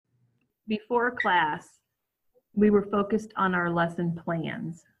before class, we were focused on our lesson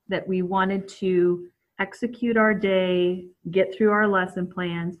plans, that we wanted to execute our day, get through our lesson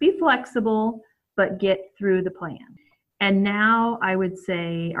plans, be flexible, but get through the plan. And now I would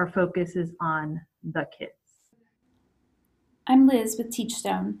say our focus is on the kids. I'm Liz with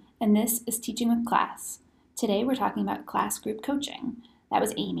Teachstone, and this is Teaching with Class. Today we're talking about class group coaching. That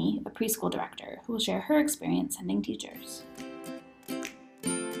was Amy, a preschool director, who will share her experience sending teachers.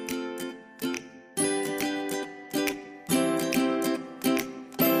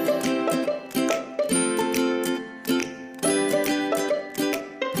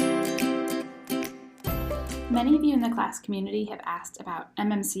 Many of you in the class community have asked about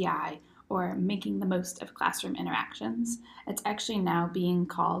MMCI, or making the most of classroom interactions. It's actually now being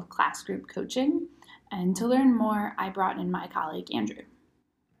called class group coaching. And to learn more, I brought in my colleague, Andrew.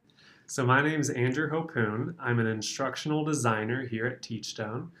 So my name is Andrew Hopoon. I'm an instructional designer here at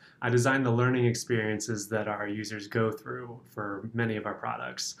Teachstone. I design the learning experiences that our users go through for many of our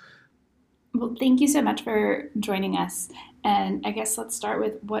products. Well, thank you so much for joining us. And I guess let's start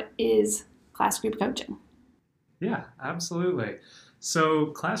with, what is class group coaching? Yeah, absolutely. So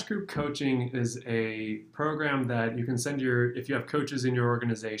class group coaching is a program that you can send if you have coaches in your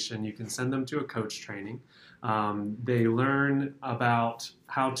organization, you can send them to a coach training. They learn about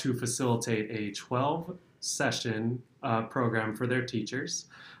how to facilitate a 12-session program for their teachers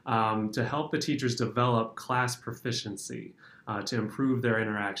to help the teachers develop class proficiency to improve their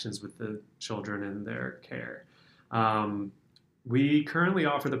interactions with the children in their care. We currently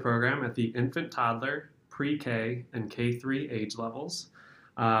offer the program at the infant, toddler, pre-K, and K3 age levels.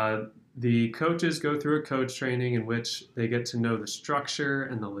 The coaches go through a coach training in which they get to know the structure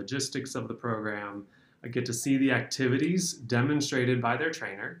and the logistics of the program, get to see the activities demonstrated by their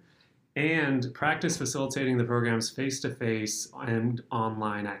trainer, and practice facilitating the program's face-to-face and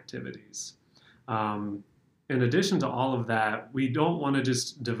online activities. In addition to all of that, we don't want to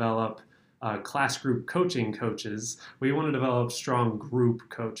just develop class group coaching coaches. We want to develop strong group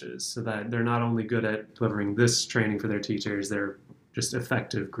coaches so that they're not only good at delivering this training for their teachers, they're just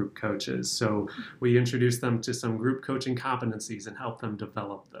effective group coaches. So we introduce them to some group coaching competencies and help them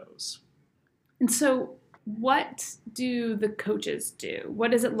develop those. And so what do the coaches do? What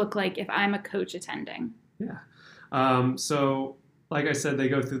does it look like if I'm a coach attending? Yeah. So like I said, they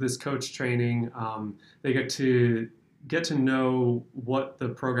go through this coach training. They get to know what the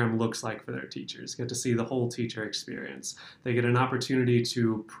program looks like for their teachers, get to see the whole teacher experience. They get an opportunity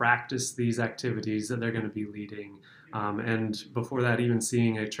to practice these activities that they're going to be leading, and before that, even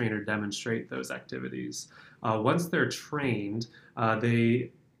seeing a trainer demonstrate those activities. Once they're trained,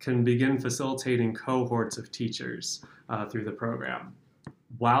 they can begin facilitating cohorts of teachers through the program.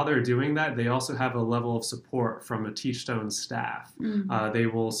 While they're doing that, they also have a level of support from a Teachstone staff. Mm-hmm. They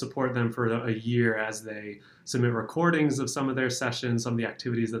will support them for a year as they submit recordings of some of their sessions, some of the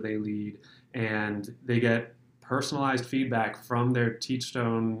activities that they lead, and they get personalized feedback from their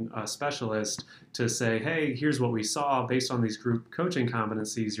Teachstone specialist to say, hey, here's what we saw based on these group coaching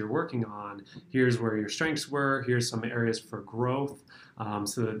competencies you're working on. Here's where your strengths were. Here's some areas for growth,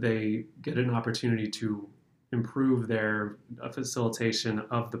 so that they get an opportunity to improve their facilitation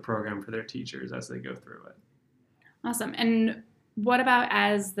of the program for their teachers as they go through it. Awesome. And what about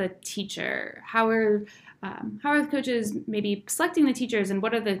as the teacher? How are the coaches maybe selecting the teachers, and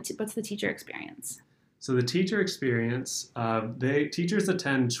what's the teacher experience? So the teacher experience, teachers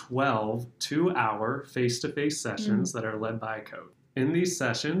attend 12 2-hour face-to-face sessions that are led by a coach. In these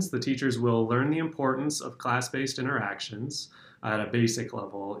sessions, the teachers will learn the importance of class-based interactions at a basic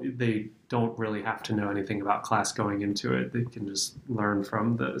level. They don't really have to know anything about class going into it. They can just learn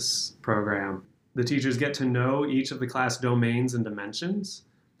from this program. The teachers get to know each of the class domains and dimensions.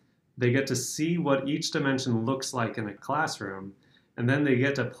 They get to see what each dimension looks like in a classroom, and then they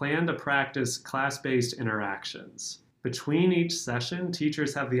get to plan to practice class-based interactions. Between each session,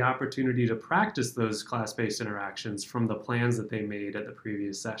 teachers have the opportunity to practice those class-based interactions from the plans that they made at the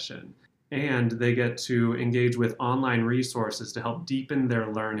previous session. And they get to engage with online resources to help deepen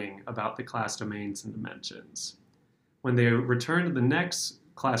their learning about the class domains and dimensions. When they return to the next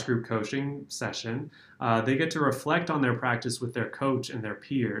class group coaching session, they get to reflect on their practice with their coach and their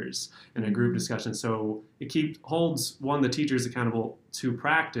peers in a group discussion. So it holds the teachers accountable to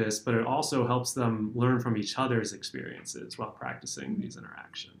practice, but it also helps them learn from each other's experiences while practicing these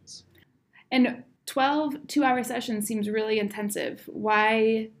interactions. And 12 2-hour sessions seems really intensive.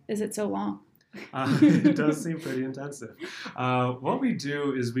 Why is it so long? It does seem pretty intensive. What we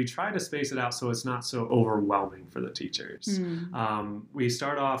do is we try to space it out so it's not so overwhelming for the teachers. We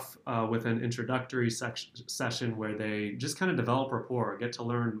start off with an introductory session where they just kind of develop rapport, get to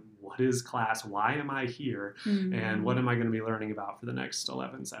learn what is class, why am I here, and what am I going to be learning about for the next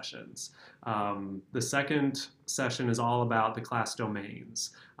 11 sessions. The second session is all about the class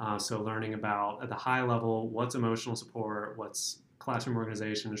domains. So learning about, at the high level, what's emotional support, what's classroom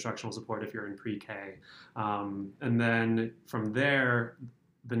organization, instructional support if you're in pre-K. And then from there,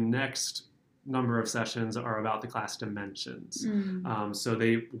 the next number of sessions are about the class dimensions. So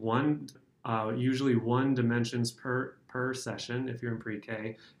usually one dimensions per session if you're in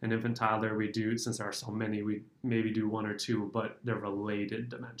pre-K. And infant toddler, we do, since there are so many, we maybe do one or two, but they're related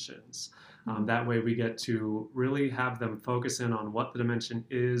dimensions. That way we get to really have them focus in on what the dimension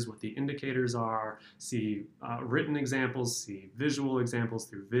is, what the indicators are, see written examples, see visual examples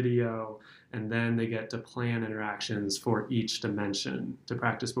through video, and then they get to plan interactions for each dimension to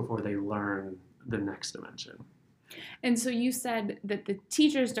practice before they learn the next dimension. And so you said that the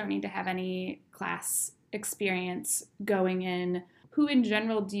teachers don't need to have any class experience going in. Who in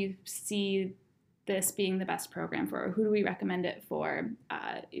general do you see this being the best program for? Or who do we recommend it for,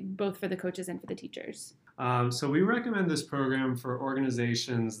 both for the coaches and for the teachers? So we recommend this program for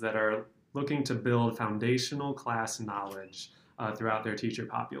organizations that are looking to build foundational class knowledge throughout their teacher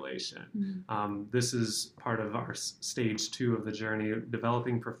population. This is part of our stage 2 of the journey,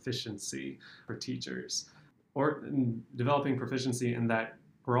 developing proficiency for teachers. Or developing proficiency in that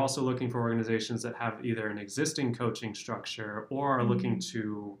we're also looking for organizations that have either an existing coaching structure or are looking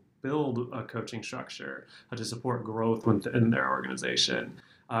to build a coaching structure to support growth within their organization.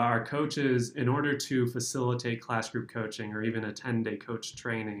 Our coaches, in order to facilitate class group coaching or even a 10-day coach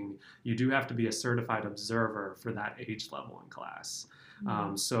training, you do have to be a certified observer for that age level in class.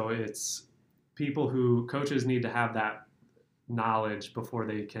 So it's coaches need to have that knowledge before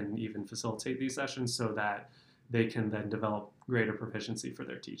they can even facilitate these sessions so that they can then develop greater proficiency for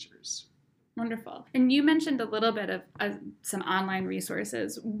their teachers. Wonderful. And you mentioned a little bit of some online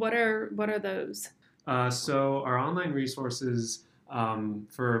resources. What are those? So our online resources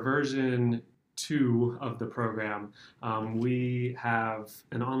for version 2 of the program, we have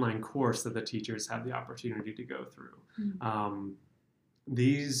an online course that the teachers have the opportunity to go through.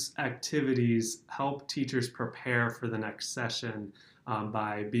 These activities help teachers prepare for the next session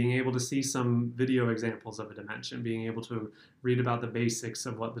by being able to see some video examples of a dimension, being able to read about the basics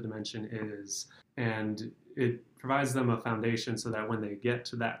of what the dimension is. And it provides them a foundation so that when they get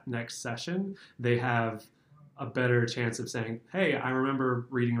to that next session, they have a better chance of saying, hey, I remember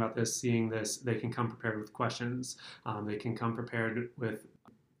reading about this, seeing this. They can come prepared with questions. They can come prepared with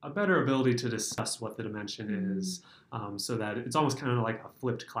a better ability to discuss what the dimension is, so that it's almost kind of like a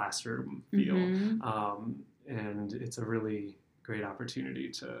flipped classroom feel. And it's a really great opportunity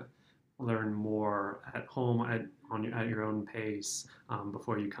to learn more at home at your own pace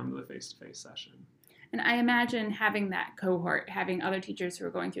before you come to the face-to-face session. And I imagine having that cohort, having other teachers who are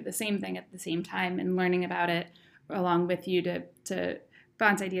going through the same thing at the same time and learning about it along with you to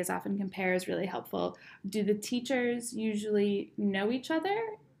bounce ideas off and compare is really helpful. Do the teachers usually know each other?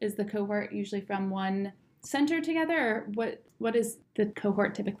 Is the cohort usually from one center together? Or what does the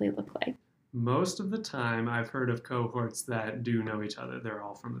cohort typically look like? Most of the time, I've heard of cohorts that do know each other. They're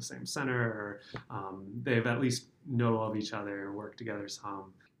all from the same center, or they've at least know of each other or work together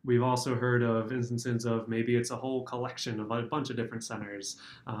some. We've also heard of instances of maybe it's a whole collection of a bunch of different centers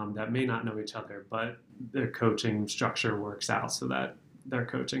that may not know each other, but their coaching structure works out so that they're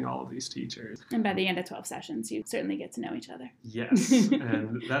coaching all of these teachers. And by the end of 12 sessions, you certainly get to know each other. Yes,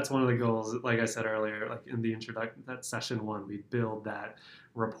 and that's one of the goals. Like I said earlier, like in the introduction, that session 1, we build that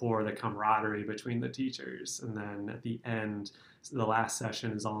rapport, the camaraderie between the teachers. And then at the end, the last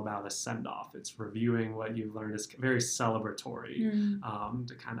session is all about a send-off. It's reviewing what you've learned. It's very celebratory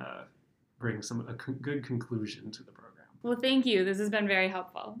to kind of bring a good conclusion to the program. Well, thank you. This has been very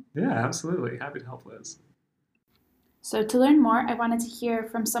helpful. Yeah, absolutely. Happy to help, Liz. So to learn more, I wanted to hear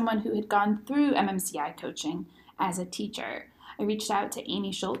from someone who had gone through MMCI coaching as a teacher. I reached out to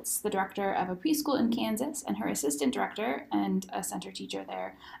Amy Schultz, the director of a preschool in Kansas, and her assistant director and a center teacher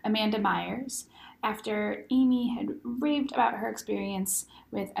there, Amanda Myers, after Amy had raved about her experience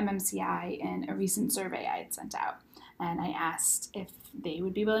with MMCI in a recent survey I had sent out. And I asked if they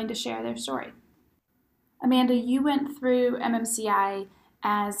would be willing to share their story. Amanda, you went through MMCI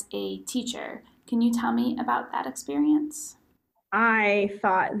as a teacher. Can you tell me about that experience? I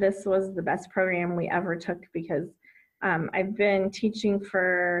thought this was the best program we ever took because I've been teaching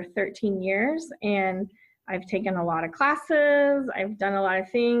for 13 years and I've taken a lot of classes, I've done a lot of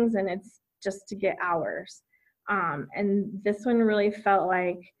things, and it's just to get hours. And this one really felt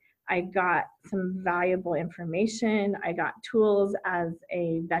like I got some valuable information. I got tools as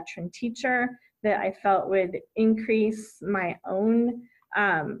a veteran teacher that I felt would increase my own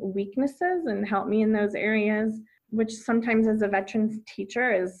weaknesses and help me in those areas, which sometimes as a veterans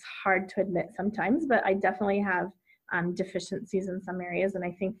teacher is hard to admit sometimes, but I definitely have deficiencies in some areas, and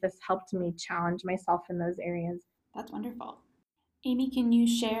I think this helped me challenge myself in those areas. That's wonderful. Amy, can you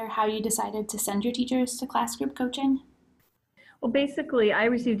share how you decided to send your teachers to class group coaching? Well, basically, I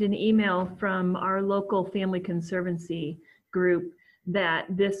received an email from our local Family Conservancy group that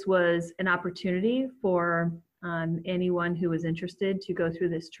this was an opportunity for anyone who was interested to go through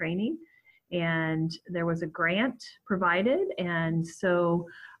this training. And there was a grant provided. And so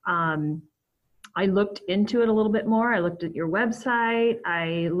I looked into it a little bit more. I looked at your website.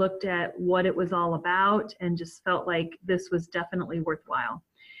 I looked at what it was all about and just felt like this was definitely worthwhile.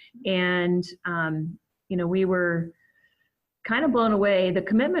 And, we were kind of blown away. The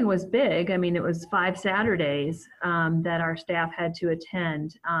commitment was big. I mean, it was 5 Saturdays that our staff had to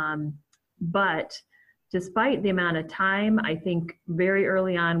attend. But despite the amount of time, I think very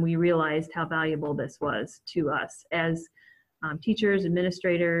early on we realized how valuable this was to us as teachers,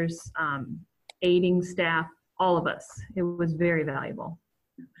 administrators, aiding staff, all of us. It was very valuable.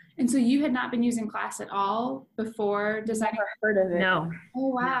 And so you had not been using class at all before deciding? Never heard of it. No. Oh,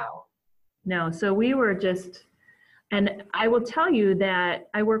 wow. No. So we were just, and I will tell you that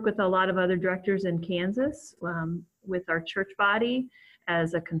I work with a lot of other directors in Kansas with our church body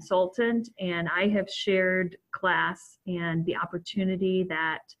as a consultant, and I have shared class and the opportunity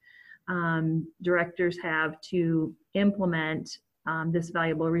that directors have to implement this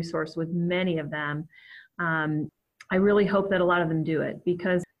valuable resource with many of them. I really hope that a lot of them do it,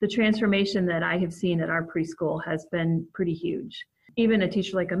 because the transformation that I have seen at our preschool has been pretty huge. Even a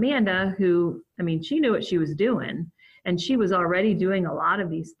teacher like Amanda, who, she knew what she was doing, and she was already doing a lot of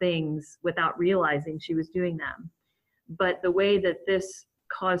these things without realizing she was doing them. But the way that this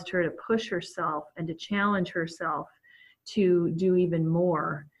caused her to push herself and to challenge herself to do even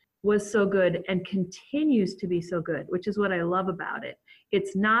more was so good and continues to be so good, which is what I love about it.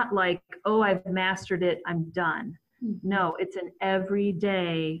 It's not like, oh, I've mastered it, I'm done. No, it's an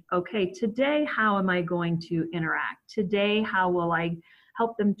everyday, okay, today, how am I going to interact? Today, how will I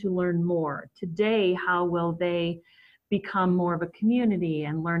help them to learn more? Today, how will they become more of a community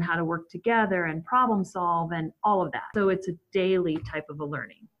and learn how to work together and problem solve and all of that? So it's a daily type of a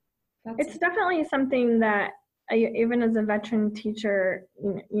learning. It's definitely something that even as a veteran teacher,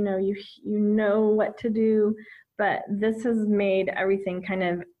 you know what to do, but this has made everything kind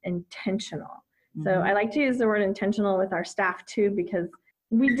of intentional. Mm-hmm. So I like to use the word intentional with our staff too, because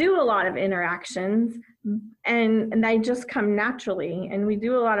we do a lot of interactions and they just come naturally, and we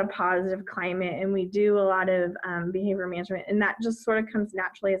do a lot of positive climate, and we do a lot of behavior management, and that just sort of comes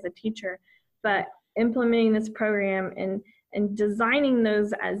naturally as a teacher. But implementing this program and designing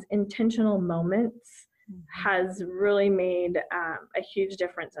those as intentional moments has really made a huge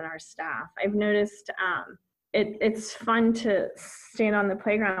difference in our staff. I've noticed it's fun to stand on the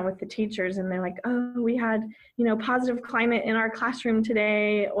playground with the teachers, and they're like, oh, we had, positive climate in our classroom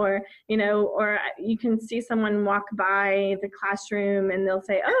today, or you can see someone walk by the classroom and they'll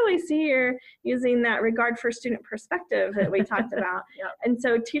say, oh, I see you're using that regard for student perspective that we talked about. Yep. And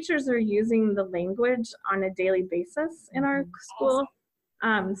so teachers are using the language on a daily basis in our school.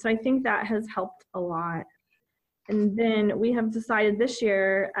 So I think that has helped a lot. And then we have decided this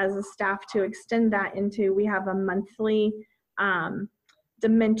year as a staff to extend that into, we have a monthly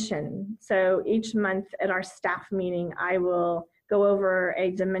dimension. So each month at our staff meeting, I will go over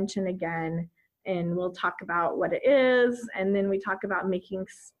a dimension again, and we'll talk about what it is. And then we talk about making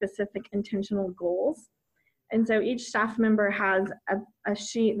specific intentional goals. And so each staff member has a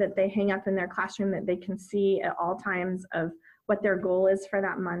sheet that they hang up in their classroom that they can see at all times of what their goal is for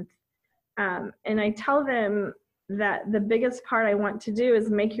that month. And I tell them that the biggest part I want to do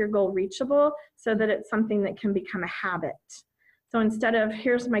is make your goal reachable so that it's something that can become a habit. So instead of,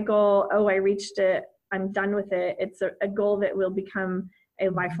 here's my goal, oh, I reached it, I'm done with it, it's a goal that will become a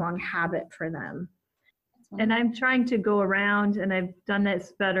lifelong habit for them. And I'm trying to go around, and I've done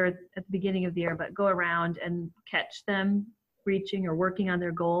this better at the beginning of the year, but go around and catch them reaching or working on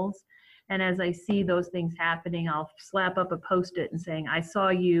their goals. And as I see those things happening, I'll slap up a Post-it and saying, I saw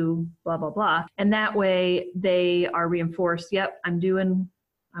you, blah, blah, blah. And that way they are reinforced, yep, I'm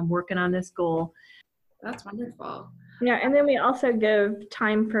working on this goal. That's wonderful. Yeah, and then we also give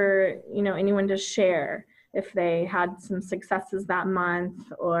time for, anyone to share if they had some successes that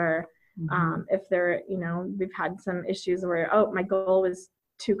month, or if they're, we've had some issues where, oh, my goal was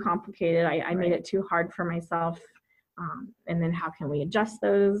too complicated. I made it too hard for myself. And then how can we adjust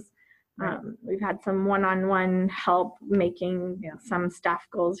those? Right. We've had some one-on-one help making some staff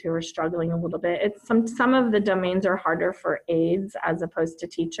goals who are struggling a little bit. It's some of the domains are harder for aides as opposed to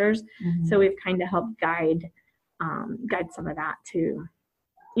teachers. So we've kind of helped guide some of that too.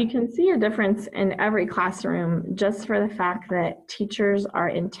 You can see a difference in every classroom just for the fact that teachers are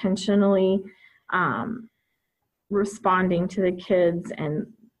intentionally responding to the kids, and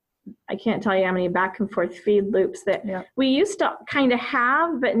I can't tell you how many back and forth feed loops that we used to kind of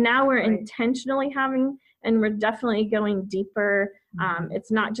have, but now we're intentionally having, and we're definitely going deeper.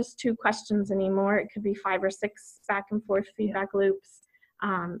 It's not just 2 questions anymore. It could be 5 or 6 back and forth feedback loops.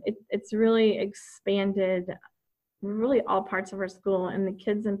 It's really expanded really all parts of our school, and the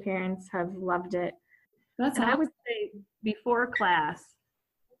kids and parents have loved it. That's I would say before class,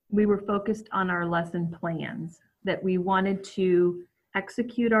 we were focused on our lesson plans, that we wanted to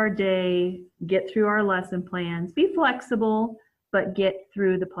execute our day, get through our lesson plans, be flexible, but get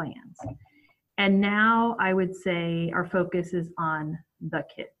through the plans. And now I would say our focus is on the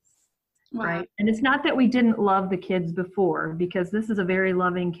kids, right? And it's not that we didn't love the kids before, because this is a very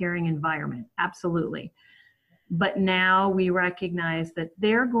loving, caring environment, absolutely. But now we recognize that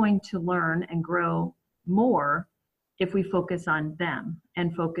they're going to learn and grow more if we focus on them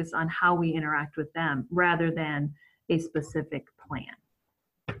and focus on how we interact with them rather than a specific plan.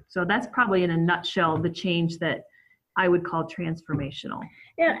 So that's probably in a nutshell the change that I would call transformational.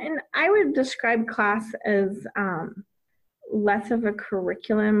 Yeah, and I would describe class as less of a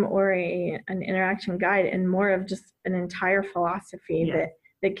curriculum or an interaction guide and more of just an entire philosophy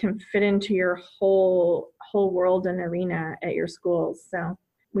that can fit into your whole world and arena at your schools. So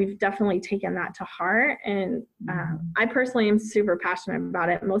we've definitely taken that to heart, and I personally am super passionate about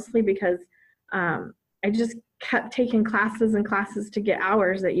it, mostly because I just kept taking classes and classes to get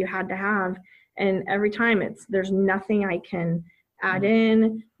hours that you had to have, and every time there's nothing I can add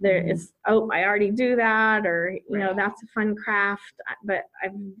in. There is, I already do that, or you know, that's a fun craft, but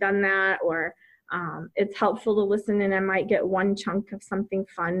I've done that, or it's helpful to listen and I might get one chunk of something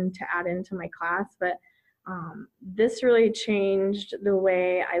fun to add into my class. But this really changed the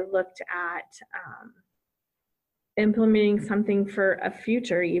way I looked at implementing something for a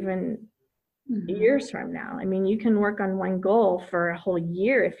future, even years from now. I mean, you can work on one goal for a whole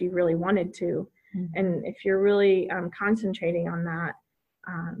year if you really wanted to. And if you're really concentrating on that,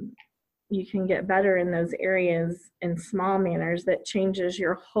 you can get better in those areas in small manners that changes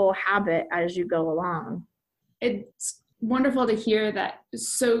your whole habit as you go along. It's wonderful to hear that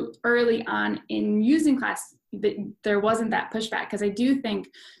so early on in using class that there wasn't that pushback, because I do think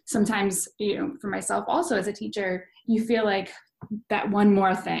sometimes, you know, for myself also as a teacher, you feel like that one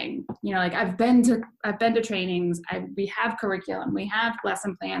more thing, you know, like I've been to trainings, we have curriculum, we have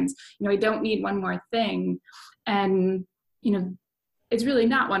lesson plans, you know, I don't need one more thing. And, you know, it's really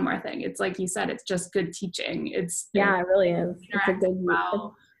not one more thing. It's like you said, it's just good teaching. It really is. It's a good,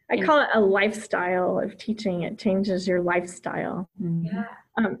 I call it a lifestyle of teaching. It changes your lifestyle.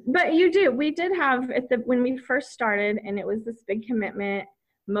 But we did have when we first started, and it was this big commitment,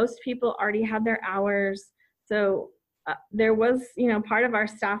 most people already had their hours. So there was, you know, part of our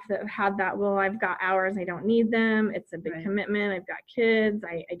staff that had that, well, I've got hours, I don't need them. It's a big commitment. I've got kids.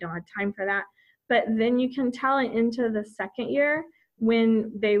 I don't have time for that. But then you can tell into the second year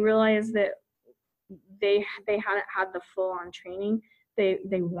when they realized that they hadn't had the full on training,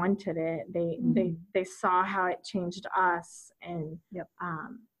 they wanted it. They saw how it changed us. And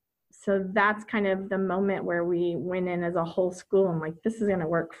so that's kind of the moment where we went in as a whole school and like, this is going to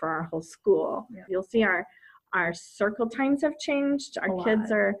work for our whole school. You'll see our circle times have changed. Our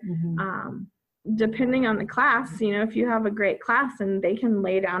kids are, depending on the class, you know, if you have a great class and they can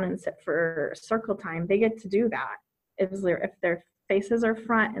lay down and sit for circle time, they get to do that. If their faces are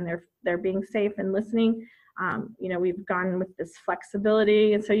front and they're being safe and listening, you know, we've gone with this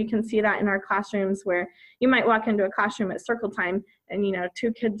flexibility. And so you can see that in our classrooms where you might walk into a classroom at circle time and, you know,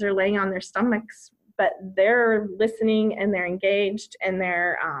 2 kids are laying on their stomachs, but they're listening and they're engaged and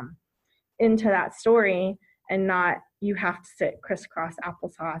they're into that story. And not, you have to sit crisscross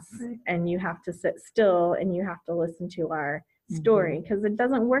applesauce and you have to sit still and you have to listen to our story, because it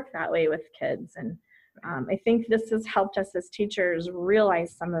doesn't work that way with kids. And I think this has helped us as teachers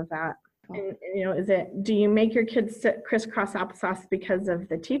realize some of that. And, you know, do you make your kids sit crisscross applesauce because of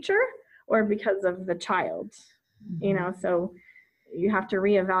the teacher or because of the child? You know, so you have to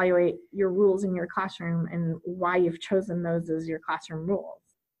reevaluate your rules in your classroom and why you've chosen those as your classroom rules.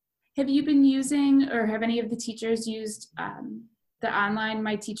 Have you been using, or have any of the teachers used the online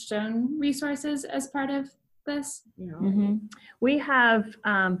My Teachstone resources as part of this? We have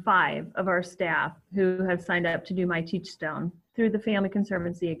 5 of our staff who have signed up to do My Teachstone through the Family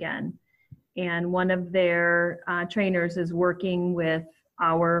Conservancy again. and one of their trainers is working with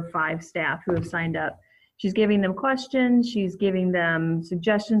our 5 staff who have signed up. She's giving them questions, she's giving them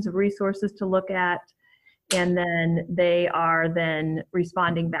suggestions of resources to look at, and then they are then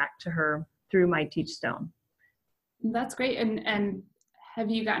responding back to her through My Teach Stone. That's great. And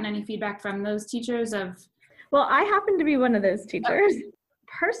have you gotten any feedback from those teachers of? Well, I happen to be one of those teachers.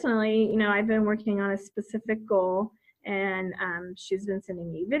 Personally, I've been working on a specific goal, and she's been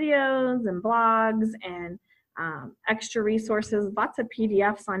sending me videos and blogs and extra resources, lots of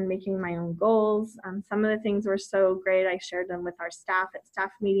PDFs on making my own goals. Some of the things were so great. I shared them with our staff at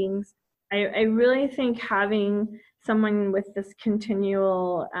staff meetings. I really think having someone with this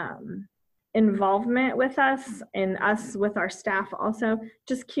continual involvement with us and us with our staff also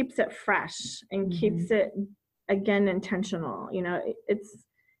just keeps it fresh and keeps it, again, intentional.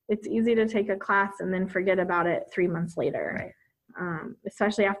 It's easy to take a class and then forget about it 3 months later,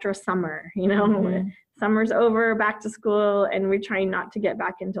 especially after a summer. Summer's over, back to school, and we're trying not to get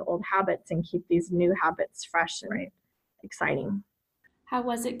back into old habits and keep these new habits fresh and exciting. How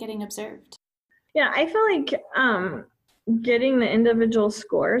was it getting observed? Yeah, I feel like getting the individual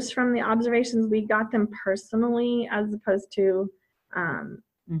scores from the observations, we got them personally as opposed to,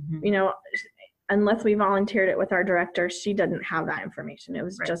 unless we volunteered it with our director, she didn't have that information. It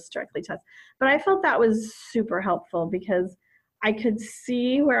was just directly to us. But I felt that was super helpful because I could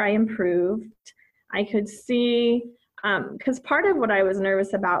see where I improved. I could see, because part of what I was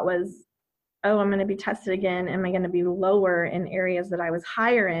nervous about was, I'm going to be tested again. Am I going to be lower in areas that I was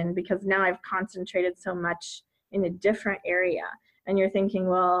higher in? Because now I've concentrated so much in a different area. And you're thinking,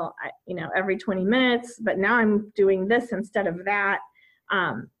 well, every 20 minutes, but now I'm doing this instead of that.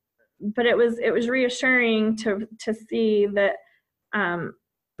 But it was reassuring to see that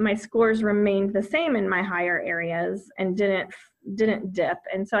my scores remained the same in my higher areas and didn't dip.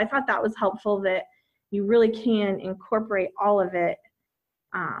 And so I thought that was helpful, that you really can incorporate all of it,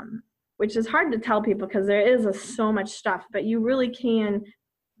 which is hard to tell people because there is so much stuff, but you really can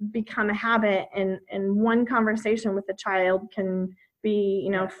become a habit, and one conversation with a child can be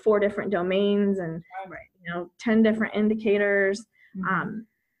 4 different domains and 10 different indicators.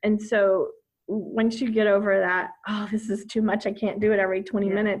 And so once you get over that, this is too much, I can't do it every 20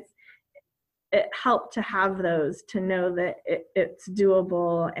 minutes, it helped to have those, to know that it's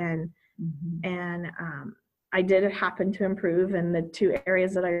doable. And I did happen to improve in the 2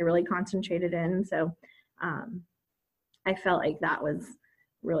 areas that I really concentrated in. So I felt like that was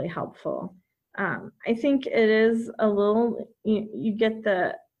really helpful. I think it is a little, you get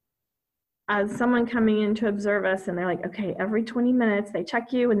as someone coming in to observe us, and they're like, okay, every 20 minutes they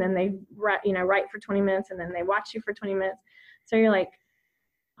check you, and then they write for 20 minutes, and then they watch you for 20 minutes. So you're like,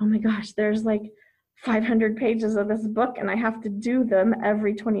 oh my gosh, there's like 500 pages of this book, and I have to do them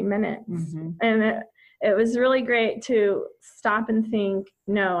every 20 minutes. And it was really great to stop and think,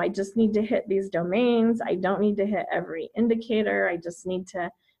 no, I just need to hit these domains. I don't need to hit every indicator. I just need to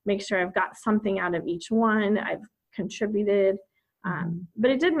make sure I've got something out of each one. I've contributed. But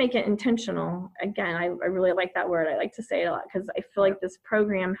it did make it intentional. Again, I really like that word. I like to say it a lot because I feel like this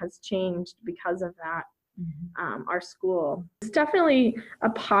program has changed because of that. Our school. It's definitely a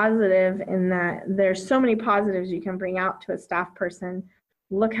positive in that there's so many positives you can bring out to a staff person.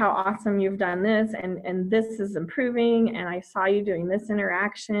 Look how awesome you've done this, and this is improving, and I saw you doing this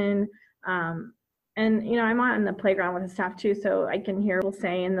interaction. And I'm on the playground with the staff too, so I can hear people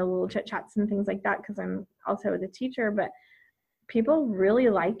say in the little chit chats and things like that because I'm also the teacher, but people really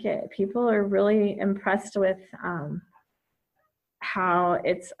like it. People are really impressed with how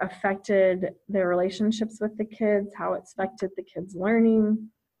it's affected their relationships with the kids, how it's affected the kids' learning.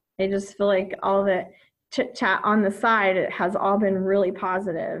 I just feel like all the chit chat on the side, it has all been really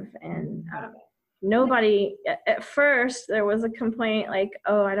positive. And nobody, at first there was a complaint like,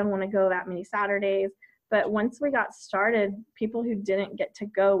 I don't want to go that many Saturdays. But once we got started, people who didn't get to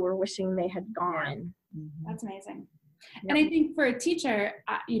go were wishing they had gone. That's amazing. And I think for a teacher,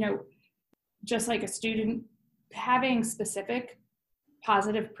 just like a student, having specific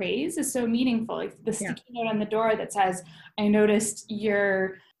positive praise is so meaningful. Like the sticky note on the door that says, I noticed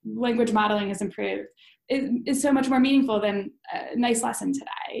your language modeling has improved, is so much more meaningful than a nice lesson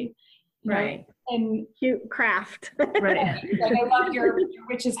today. Right. And cute craft. Right. Like, I love your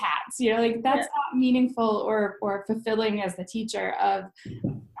witch's hats. That's not meaningful or fulfilling as the teacher of,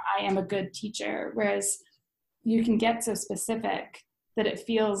 I am a good teacher. Whereas you can get so specific that it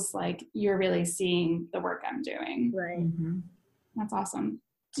feels like you're really seeing the work I'm doing. Right. That's awesome.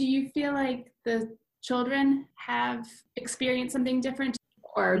 Do you feel like the children have experienced something different,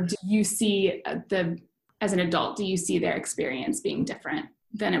 or do you see as an adult, do you see their experience being different?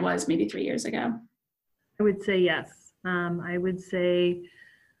 than it was maybe 3 years ago? I would say yes. I would say,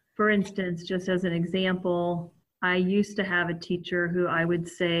 for instance, just as an example, I used to have a teacher who I would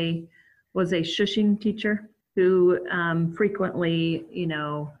say was a shushing teacher who frequently,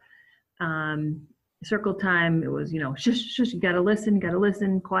 circle time, it was, shush, shush, you gotta listen,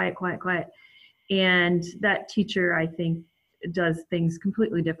 quiet, quiet, quiet. And that teacher, I think, does things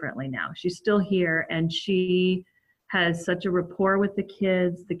completely differently now. She's still here and she has such a rapport with the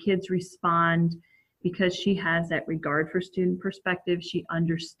kids. The kids respond because she has that regard for student perspective. She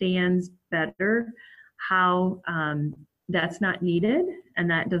understands better how that's not needed and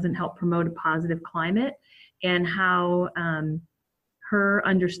that doesn't help promote a positive climate, and how her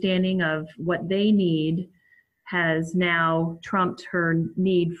understanding of what they need has now trumped her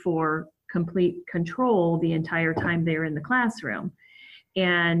need for complete control the entire time they're in the classroom.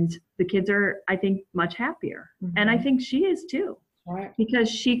 And the kids are, I think, much happier. Mm-hmm. And I think she is too, right, because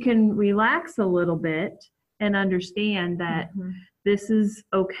she can relax a little bit and understand that this is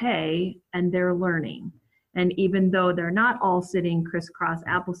okay and they're learning. And even though they're not all sitting crisscross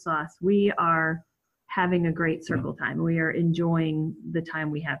applesauce, we are having a great circle time. We are enjoying the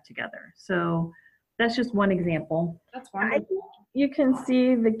time we have together. So that's just one example. That's wonderful. You can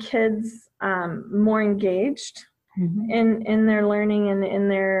see the kids more engaged in their learning and in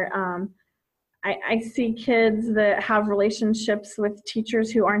their, I see kids that have relationships with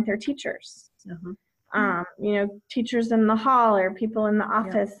teachers who aren't their teachers. Teachers in the hall or people in the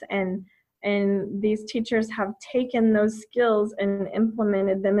office, and these teachers have taken those skills and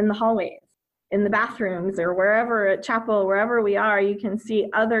implemented them in the hallways, in the bathrooms, or wherever, at chapel, wherever we are. You can see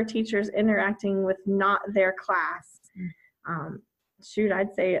other teachers interacting with not their class.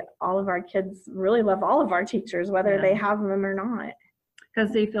 I'd say all of our kids really love all of our teachers, whether they have them or not.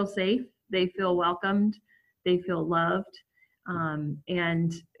 Because they feel safe, they feel welcomed, they feel loved.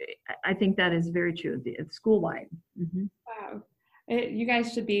 And I think that is very true. It's school-wide. Wow. You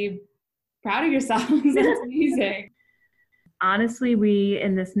guys should be proud of yourselves. That's amazing. Honestly, we,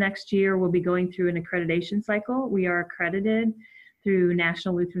 in this next year, will be going through an accreditation cycle. We are accredited through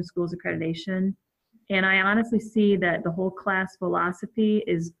National Lutheran Schools Accreditation. And I honestly see that the whole class philosophy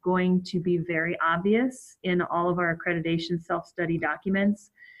is going to be very obvious in all of our accreditation self-study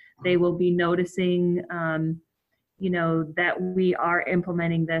documents. They will be noticing, that we are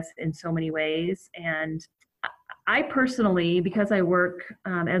implementing this in so many ways. And I personally, because I work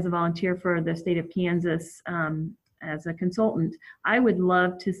as a volunteer for the state of Kansas as a consultant, I would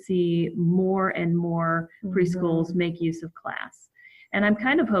love to see more and more preschools make use of class. And I'm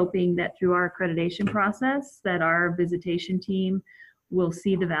kind of hoping that through our accreditation process that our visitation team will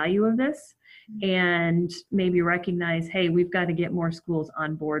see the value of this and maybe recognize, hey, we've got to get more schools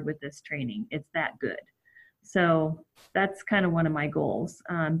on board with this training. It's that good. So that's kind of one of my goals.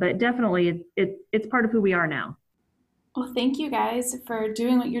 But definitely it's part of who we are now. Well, thank you guys for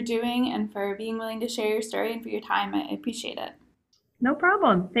doing what you're doing and for being willing to share your story and for your time. I appreciate it. No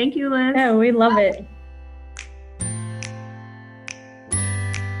problem. Thank you, Liz. No, we love it.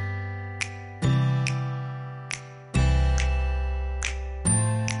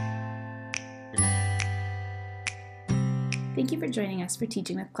 Thank you for joining us for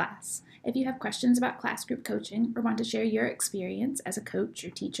Teaching with Class. If you have questions about class group coaching or want to share your experience as a coach or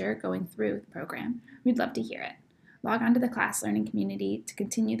teacher going through the program, we'd love to hear it. Log on to the Class Learning community to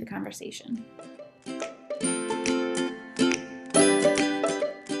continue the conversation.